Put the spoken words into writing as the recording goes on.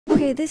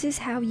Okay, this is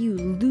how you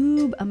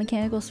lube a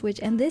mechanical switch,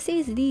 and this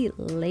is the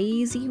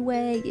lazy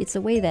way. It's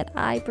the way that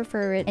I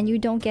prefer it, and you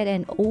don't get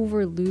an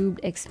over-lubed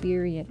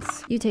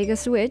experience. You take a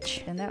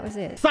switch, and that was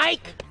it.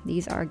 Psych!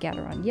 These are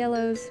Gateron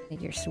yellows.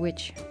 Take your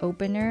switch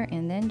opener,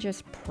 and then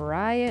just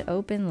pry it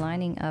open,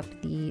 lining up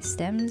the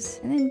stems,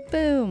 and then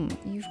boom!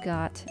 You've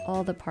got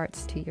all the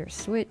parts to your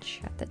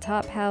switch. Got the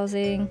top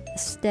housing, the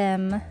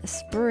stem, the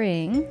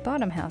spring,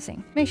 bottom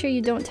housing. Make sure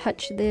you don't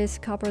touch this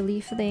copper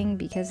leaf thing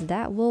because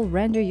that will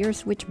render your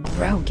switch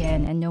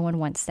broken and no one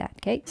wants that,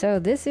 okay? So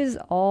this is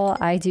all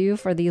I do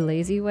for the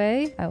lazy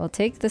way. I will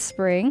take the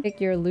spring, pick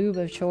your lube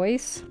of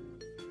choice.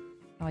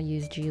 I'll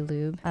use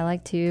G-Lube. I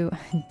like to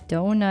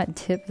donut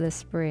tip the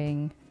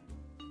spring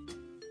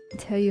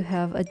until you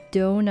have a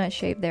donut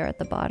shape there at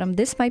the bottom.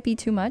 This might be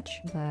too much,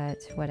 but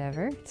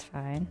whatever, it's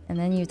fine. And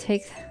then you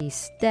take the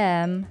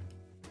stem,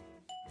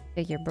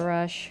 take your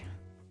brush.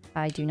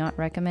 I do not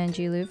recommend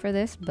G-Lube for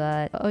this,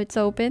 but it's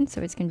open,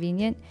 so it's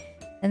convenient.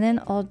 And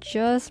then I'll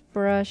just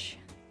brush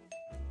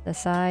the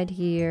side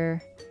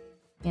here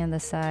and the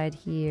side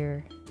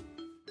here.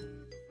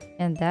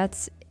 And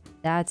that's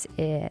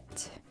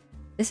it.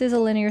 This is a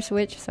linear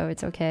switch, so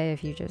it's okay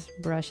if you just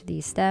brush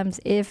these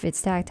stems. If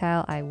it's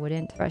tactile, I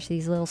wouldn't brush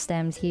these little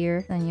stems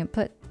here. Then you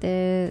put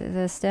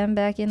the stem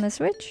back in the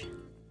switch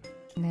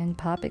and then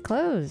pop it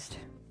closed.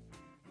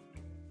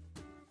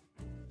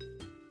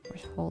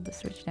 Just hold the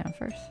switch down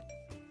first.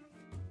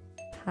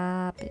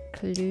 Pop it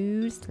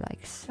closed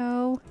like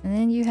so. And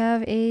then you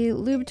have a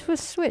lube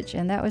twist switch,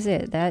 and that was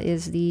it. That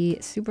is the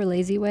super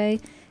lazy way.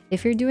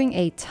 If you're doing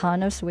a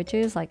ton of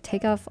switches, like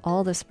take off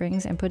all the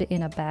springs and put it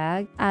in a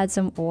bag, add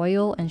some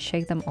oil and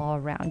shake them all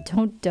around.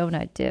 Don't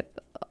donut dip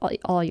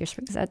all your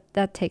springs.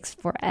 That takes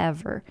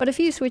forever. But a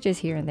few switches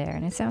here and there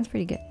and it sounds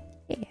pretty good.